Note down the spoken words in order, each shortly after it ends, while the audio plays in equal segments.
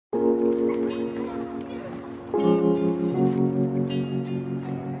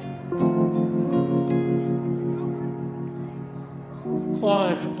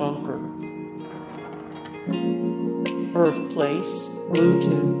Clive Bunker. Birthplace,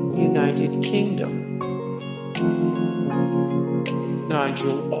 Luton, United Kingdom.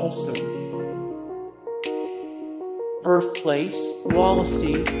 Nigel Olsson. Birthplace,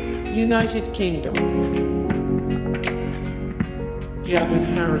 Wallasey, United Kingdom. Gavin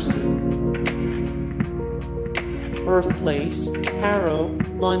Harrison. Birthplace, Harrow,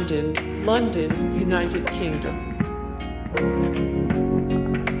 London, United Kingdom.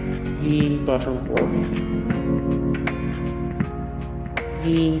 Butterworth.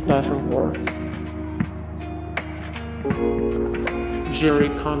 Butterworth. Gerry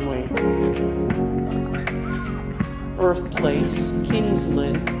Conway. Birthplace,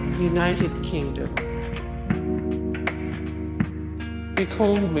 Kingsland, United Kingdom.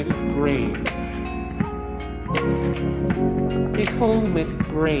 Nicko McBrain.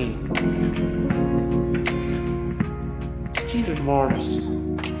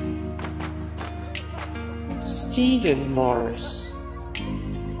 Stephen Morris.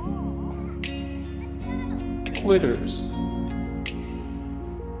 Quitters.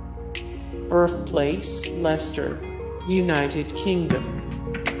 Birthplace, Leicester, United Kingdom.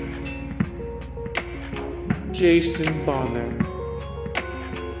 Jason Bonham.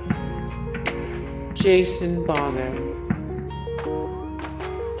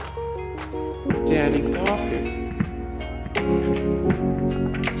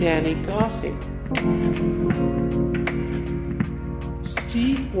 Danny Goffey.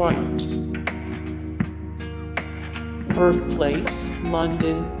 Steve White. Birthplace,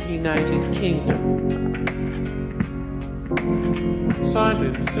 London, United Kingdom.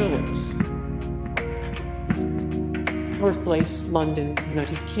 Simon Phillips. Birthplace, London,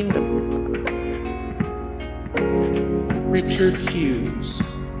 United Kingdom. Richard Hughes.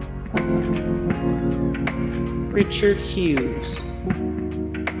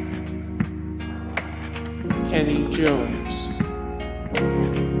 Kenney Jones.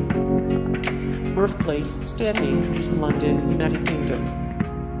 Birthplace, Stepney, East London, United Kingdom.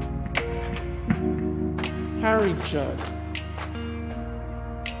 Harry Judd.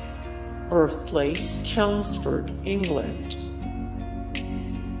 Birthplace, Chelmsford, England.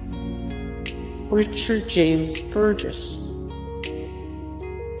 Richard James Burgess.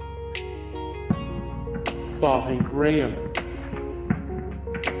 Barriemore.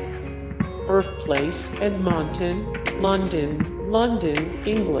 Birthplace, Edmonton, London,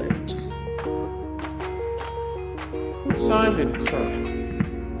 England. Simon Kirke.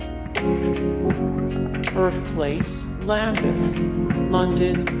 Birthplace, Lambeth,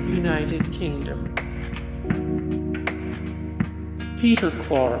 London, United Kingdom. Peter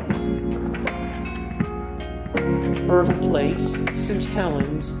Clarke. Birthplace, St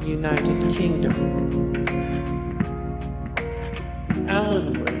Helens, United Kingdom.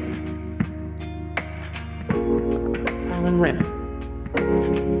 Alan Wren.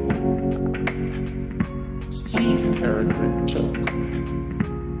 Steve Peregrin took.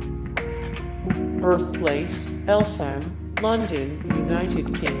 Birthplace, Eltham, London,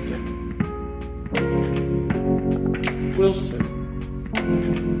 United Kingdom. Wilson.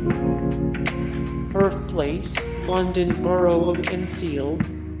 Birthplace, London Borough of Enfield,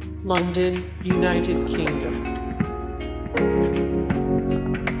 London, United Kingdom.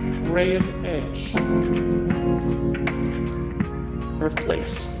 Graeme Edge.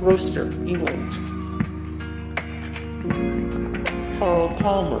 Birthplace, Rochester, England. Carl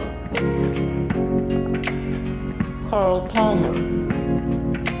Palmer.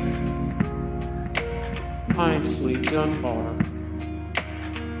 Aynsley Dunbar.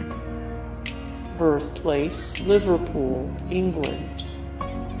 Birthplace, Liverpool, England.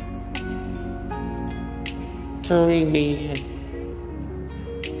 Meehan.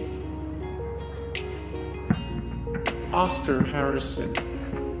 Oscar Harrison.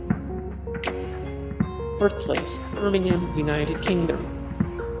 Birthplace, Birmingham, United Kingdom.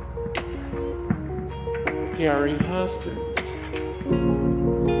 Gary Husband.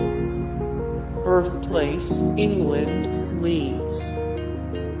 Birthplace, England, Leeds.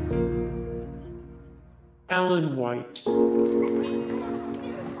 Alan White.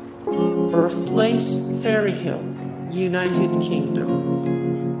 Birthplace, Ferryhill, United Kingdom.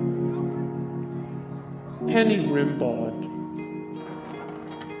 Penny Rimbaud.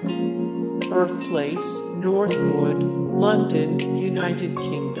 Birthplace, Northwood, London, United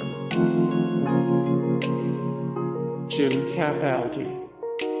Kingdom. Jim Capaldi.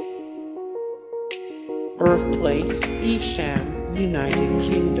 Birthplace, Evesham, United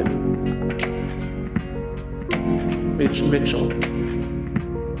Kingdom. Mitch Mitchell.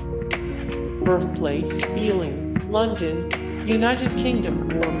 Birthplace, Ealing, London, United Kingdom.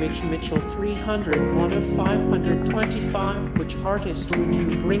 More Mitch Mitchell 301 of 525. Which artist would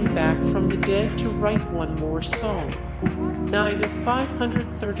you bring back from the dead to write one more song? 9 of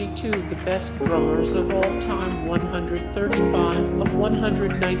 532. The best drummers of all time. 135 of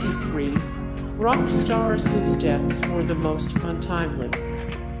 193. Rock stars whose deaths were the most untimely.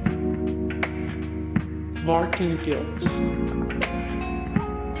 Martin Gilks.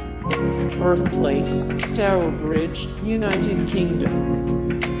 Birthplace, Stourbridge, United Kingdom.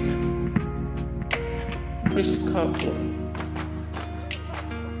 Chris Cutler.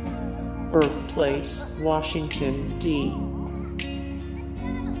 Birthplace, Washington, D.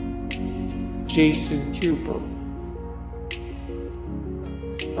 Jason Cooper.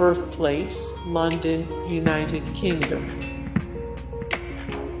 Birthplace, London, United Kingdom.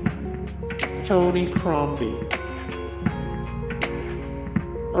 Tony Crombie.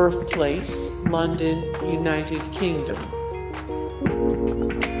 Birthplace, London, United Kingdom.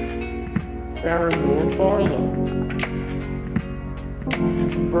 Barriemore Barlow.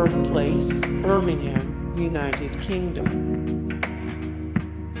 Birthplace, Birmingham, United Kingdom.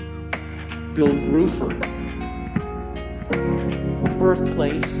 Bill Bruford.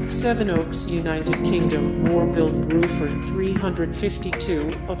 Birthplace, Sevenoaks, United Kingdom. More Bill Bruford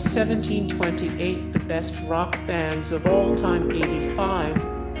 352 of 1728. The best rock bands of all time. 85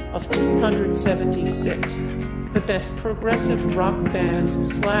 of 276. The best progressive rock bands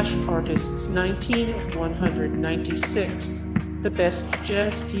 / artists. 19 of 196. The best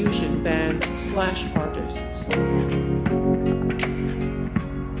jazz fusion bands / artists.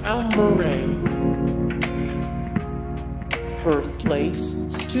 Al Murray. Birthplace,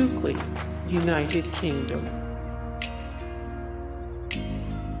 Stukely, United Kingdom.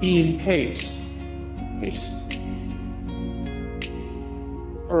 Ian Paice.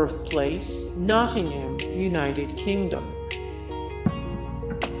 Birthplace, Nottingham, United Kingdom.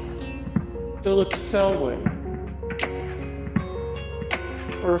 Phillips Selway.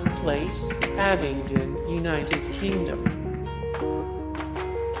 Birthplace, Abingdon, United Kingdom.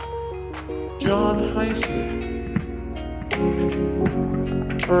 Jon Hiseman.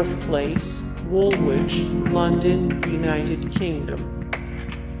 Birthplace, Woolwich, London, United Kingdom.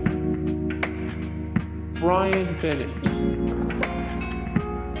 Brian Bennett.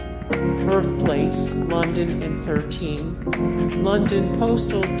 Birthplace, London and 13, London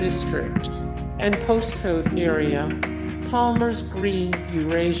Postal District, and postcode area, Palmer's Green,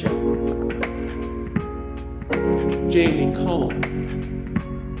 Eurasia. Jamie Cullum.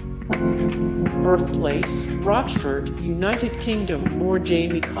 Birthplace, Rochford, United Kingdom. More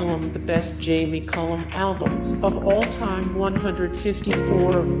Jamie Cullum. The best Jamie Cullum albums of all time.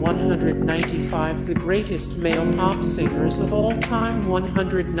 154 of 195. The greatest male pop singers of all time.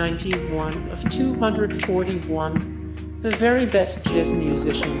 191 of 241. The very best jazz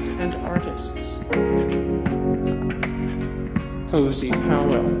musicians and artists. Cozy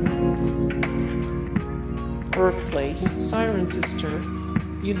Powell. Birthplace, Cirencester,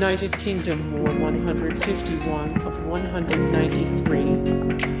 United Kingdom. More 151 of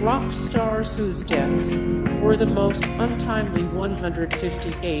 193. Rock stars whose deaths were the most untimely.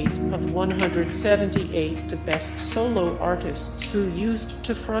 158 of 178. The best solo artists who used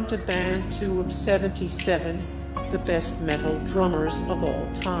to front a band. 2 of 77. The best metal drummers of all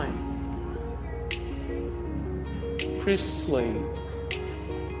time. Chris Slade.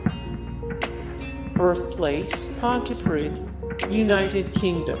 Birthplace, Pontypridd, United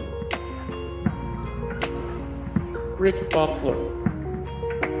Kingdom. Rick Buckler.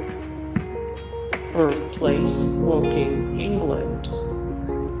 Birthplace, Woking, England.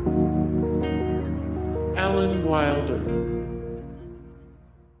 Alan Wilder.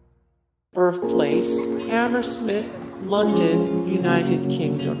 Birthplace, Hammersmith, London, United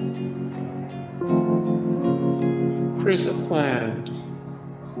Kingdom. Chris Apland.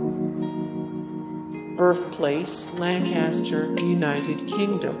 Birthplace, Lancaster, United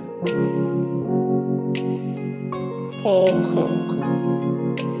Kingdom. Paul Cook.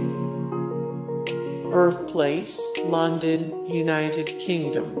 Birthplace, London, United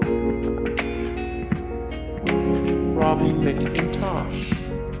Kingdom. Robbie McIntosh.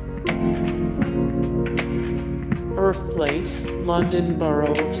 Birthplace, London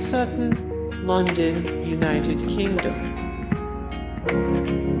Borough of Sutton, London, United Kingdom.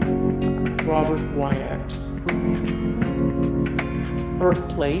 Robert Wyatt.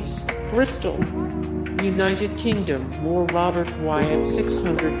 Birthplace, Bristol, United Kingdom. More Robert Wyatt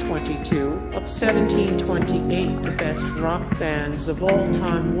 622 of 1728. The best rock bands of all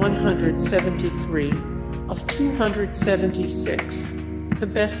time. 173. of 276. The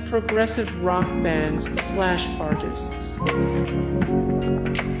best progressive rock bands/artists.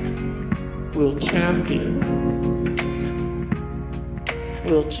 Will champion.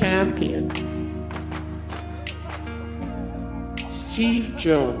 Will champion. Steve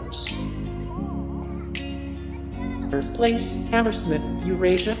Jones. Birthplace: Hammersmith,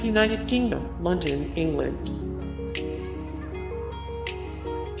 Eurasia, United Kingdom, London, England.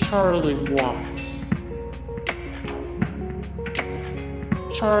 Charlie Watts.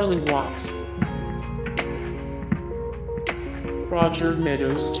 Charlie Watts. Roger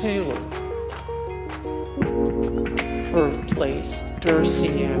Meadows Taylor. Birthplace: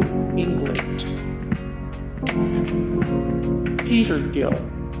 Dursingham, England. Peter Gill.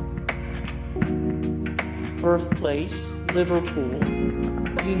 Birthplace: Liverpool,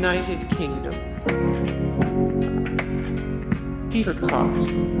 United Kingdom. Peter Cox.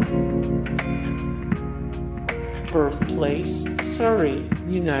 Birthplace: Surrey,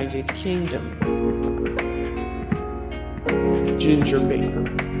 United Kingdom. Ginger Baker.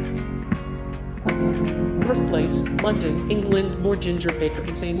 Birthplace: London, England. More Ginger Baker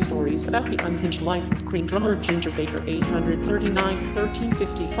insane stories about the unhinged life of Queen drummer Ginger Baker.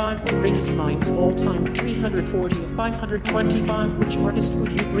 839-1355. The greatest minds of all time. 340 of 525. Which artist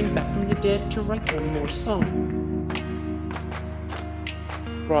would you bring back from the dead to write one more song?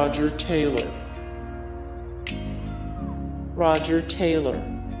 Roger Taylor. Roger Taylor.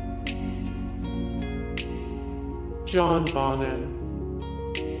 John Bonham.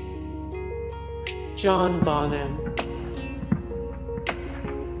 John Bonham.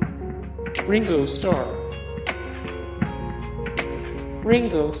 Ringo Starr.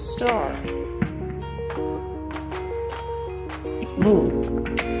 Ringo Starr. Moon.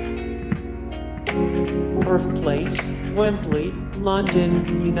 Birthplace: Wembley, London,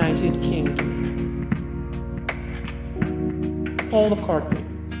 United Kingdom. Paul McCartney.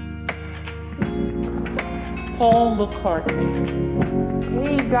 Paul McCartney.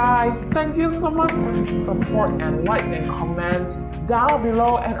 Hey guys, thank you so much for support and likes and comments down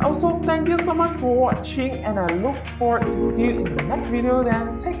below, and also thank you so much for watching, and I look forward to see you in the next video.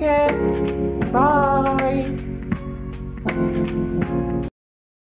 Then take care, bye.